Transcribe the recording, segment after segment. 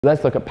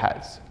Let's look at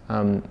pets.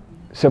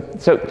 So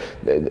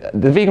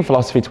the vegan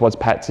philosophy towards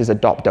pets is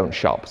adopt, don't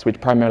shop, which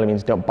primarily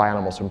means don't buy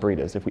animals from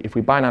breeders. If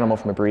we buy an animal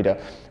from a breeder,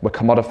 we're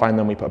commodifying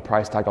them, we put a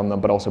price tag on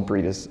them, but also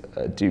breeders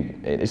do.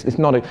 It's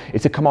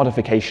a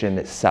commodification in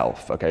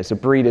itself, okay? So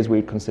breeders we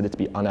would consider to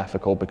be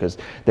unethical because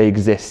they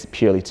exist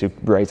purely to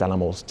raise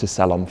animals to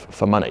sell them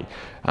for money.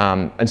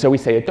 And so we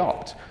say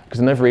adopt, because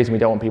another reason we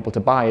don't want people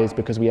to buy is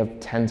because we have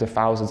tens of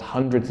thousands,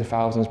 hundreds of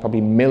thousands, probably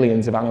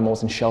millions of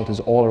animals in shelters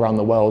all around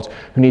the world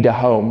who need a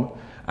home.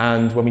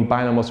 And when we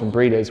buy animals from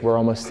breeders, we're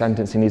almost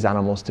sentencing these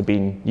animals to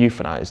being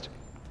euthanized.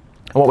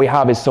 And what we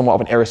have is somewhat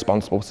of an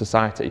irresponsible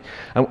society.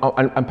 And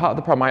part of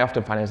the problem I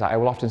often find is that I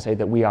will often say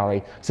that we are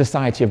a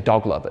society of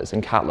dog lovers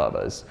and cat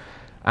lovers.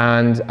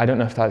 And I don't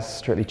know if that's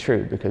strictly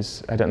true,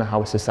 because I don't know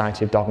how a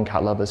society of dog and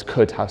cat lovers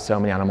could have so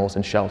many animals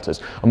in shelters.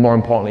 And more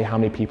importantly, how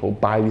many people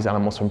buy these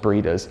animals from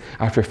breeders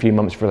after a few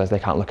months realize they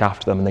can't look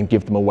after them and then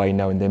give them away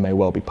knowing they may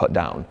well be put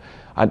down.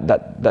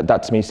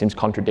 That to me seems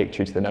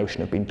contradictory to the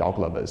notion of being dog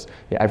lovers.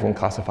 Yeah, everyone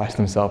classifies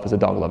themselves as a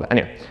dog lover.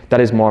 Anyway,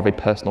 that is more of a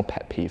personal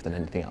pet peeve than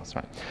anything else,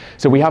 right?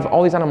 So we have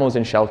all these animals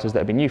in shelters that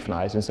have been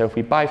euthanized, and so if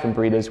we buy from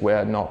breeders,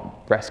 we're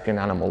not rescuing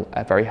an animal,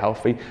 a very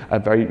healthy, a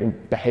very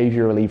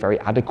behaviorally very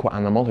adequate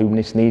animal who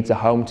just needs a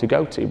home to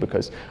go to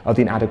because of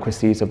the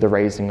inadequacies of the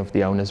raising of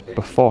the owners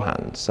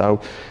beforehand.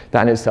 So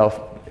that in itself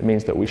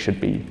means that we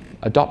should be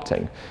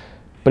adopting.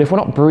 But if we're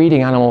not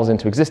breeding animals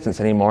into existence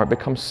anymore, it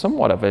becomes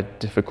somewhat of a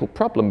difficult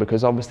problem,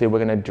 because obviously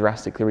we're going to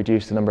drastically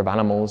reduce the number of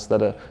animals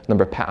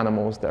number of pet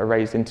animals that are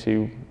raised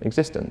into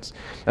existence.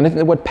 And I think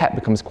the word pet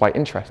becomes quite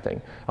interesting.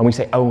 And we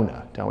say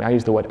owner, don't we? I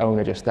used the word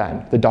owner just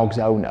then, the dog's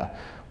owner.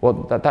 Well,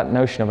 that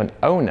notion of an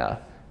owner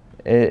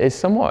is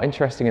somewhat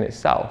interesting in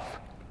itself.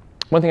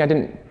 One thing I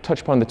didn't touch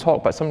upon in the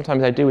talk, but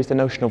sometimes I do, is the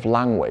notion of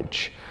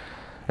language.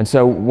 And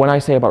so when I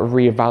say about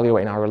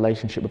reevaluating our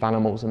relationship with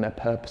animals and their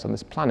purpose on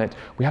this planet,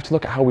 we have to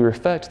look at how we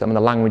refer to them and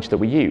the language that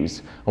we use.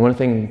 And one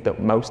thing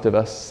that most of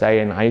us say,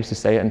 and I used to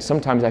say it, and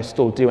sometimes I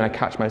still do and I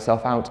catch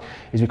myself out,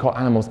 is we call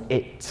animals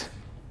it.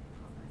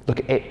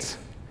 Look at it.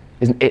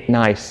 Isn't it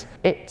nice?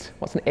 It.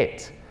 What's an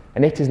it?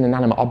 An it is an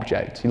inanimate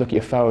object. You look at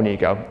your phone and you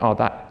go, oh,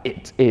 that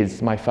it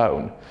is my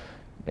phone.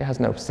 It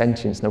has no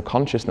sentience, no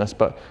consciousness,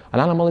 but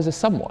an animal is a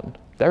someone.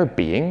 They're a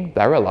being,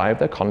 they're alive,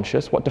 they're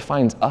conscious. What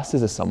defines us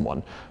as a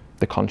someone?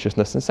 The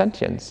consciousness and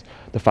sentience,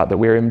 the fact that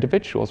we're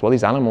individuals. Well,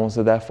 these animals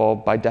are therefore,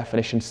 by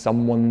definition,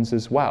 someone's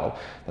as well.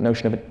 The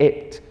notion of an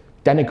it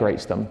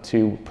denigrates them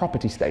to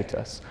property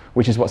status,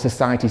 which is what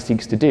society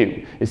seeks to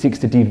do. It seeks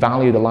to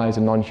devalue the lives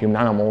of non-human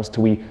animals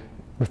till we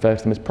refer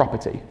to them as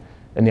property.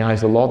 In the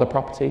eyes of the law, they're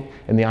property.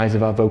 In the eyes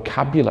of our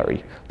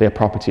vocabulary, they are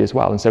property as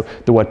well. And so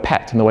the word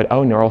pet and the word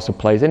owner also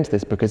plays into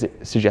this, because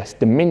it suggests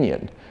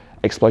dominion,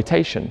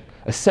 exploitation,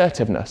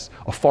 assertiveness,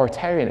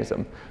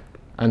 authoritarianism.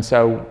 And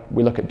so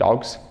we look at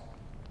dogs.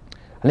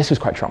 And this was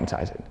quite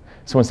traumatizing.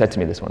 Someone said to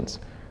me this once,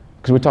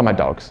 because we're talking about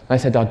dogs. And I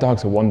said, our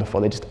dogs are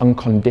wonderful. They just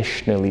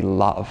unconditionally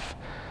love.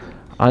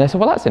 And I said,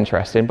 well, that's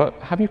interesting, but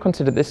have you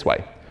considered this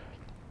way?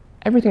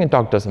 Everything a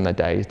dog does in their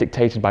day is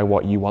dictated by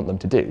what you want them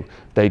to do.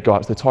 They go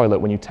out to the toilet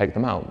when you take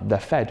them out. They're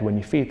fed when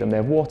you feed them. They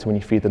have water when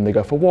you feed them. They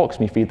go for walks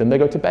when you feed them. They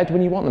go to bed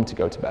when you want them to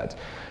go to bed.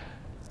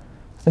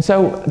 And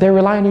so they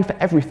rely on you for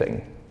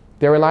everything.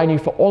 They rely on you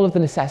for all of the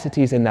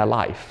necessities in their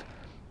life.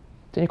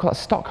 Don't you call that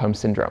Stockholm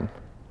syndrome?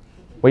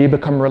 Where you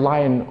become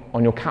reliant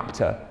on your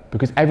captor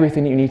because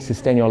everything that you need to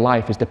sustain your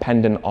life is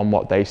dependent on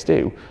what they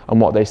do and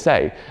what they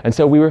say. And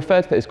so we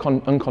refer to that as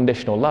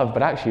unconditional love,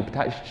 but actually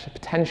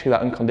potentially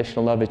that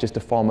unconditional love is just a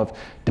form of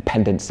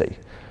dependency,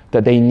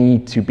 that they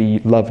need to be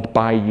loved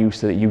by you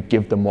so that you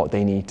give them what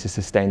they need to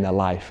sustain their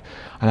life.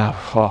 And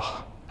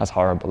that's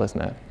horrible,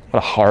 isn't it?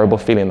 What a horrible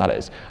feeling that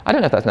is. I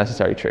don't know if that's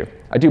necessarily true.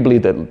 I do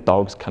believe that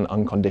dogs can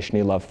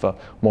unconditionally love for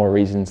more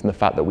reasons than the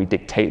fact that we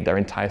dictate their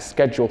entire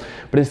schedule,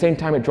 but at the same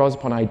time it draws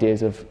upon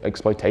ideas of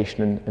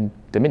exploitation and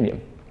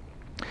dominion.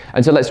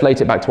 And so let's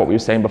relate it back to what we were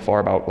saying before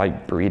about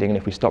like breeding, and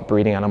if we stop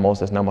breeding animals,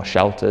 there's no more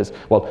shelters.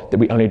 Well, that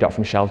we only adopt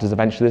from shelters,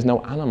 eventually there's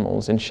no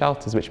animals in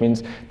shelters, which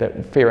means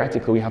that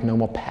theoretically we have no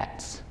more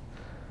pets.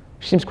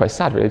 Which seems quite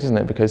sad, really, doesn't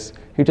it? Because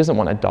who doesn't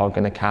want a dog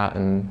and a cat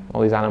and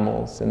all these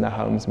animals in their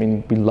homes? I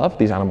mean, we love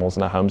these animals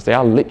in our homes. They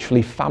are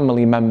literally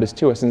family members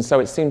to us. And so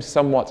it seems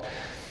somewhat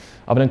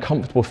of an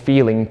uncomfortable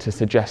feeling to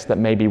suggest that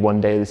maybe one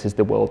day this is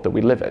the world that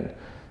we live in.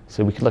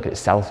 So we could look at it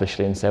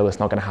selfishly and say, well, it's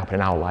not going to happen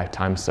in our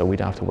lifetime, so we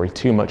don't have to worry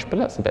too much. But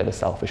that's a bit of a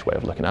selfish way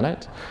of looking at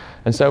it.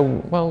 And so,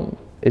 well,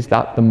 is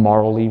that the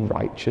morally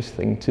righteous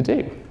thing to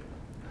do?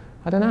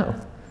 I don't know.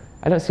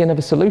 I don't see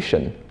another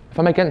solution. If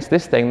I'm against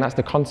this thing, that's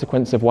the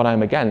consequence of what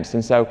I'm against.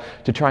 And so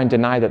to try and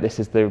deny that this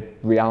is the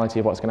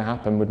reality of what's going to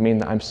happen would mean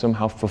that I'm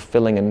somehow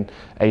fulfilling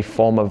a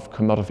form of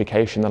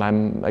commodification that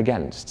I'm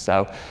against.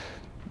 So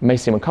it may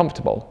seem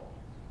uncomfortable,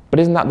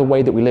 but isn't that the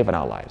way that we live in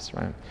our lives,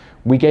 right?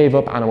 We gave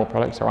up animal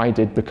products, or I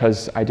did,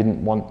 because I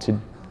didn't want to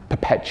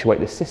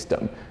perpetuate the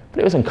system. But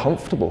it was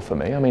uncomfortable for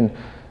me. I mean,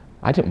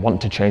 I didn't want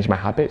to change my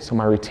habits or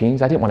my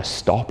routines. I didn't want to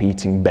stop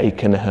eating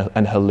bacon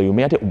and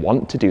halloumi. I didn't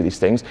want to do these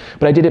things,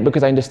 but I did it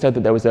because I understood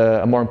that there was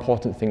a more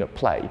important thing at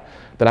play,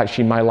 that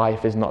actually my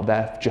life is not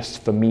there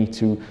just for me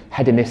to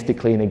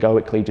hedonistically and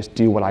egoically just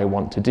do what I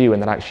want to do,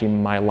 and that actually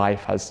my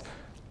life has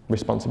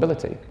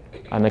responsibility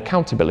and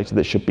accountability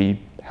that should be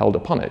held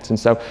upon it. And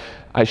so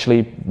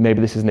actually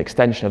maybe this is an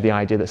extension of the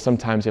idea that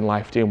sometimes in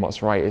life doing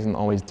what's right isn't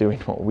always doing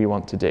what we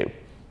want to do.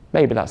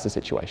 Maybe that's the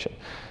situation.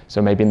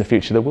 So maybe in the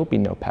future there will be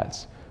no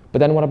pets. But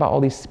then what about all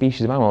these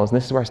species of animals? And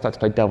this is where I start to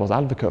play devil's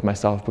advocate of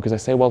myself, because I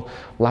say, well,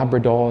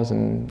 Labradors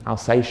and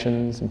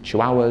Alsatians and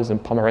Chihuahuas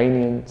and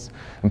Pomeranians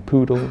and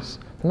Poodles,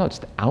 they're not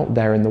just out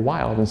there in the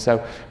wild. And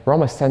so we're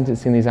almost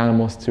sentencing these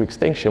animals to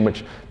extinction,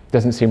 which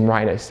doesn't seem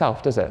right in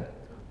itself, does it?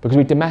 Because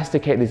we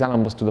domesticate these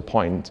animals to the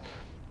point,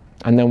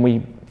 and then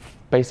we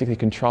basically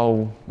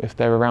control if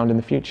they're around in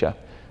the future.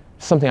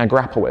 It's something I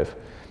grapple with.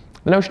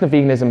 The notion of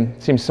veganism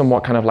seems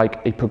somewhat kind of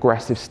like a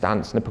progressive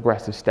stance and a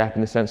progressive step,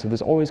 in the sense of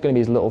there's always going to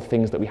be these little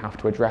things that we have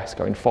to address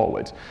going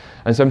forward.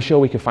 And so I'm sure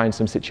we could find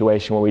some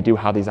situation where we do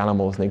have these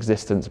animals in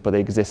existence, but they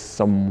exist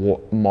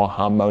somewhat more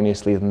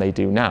harmoniously than they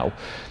do now.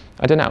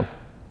 I don't know.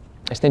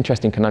 It's an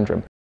interesting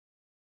conundrum.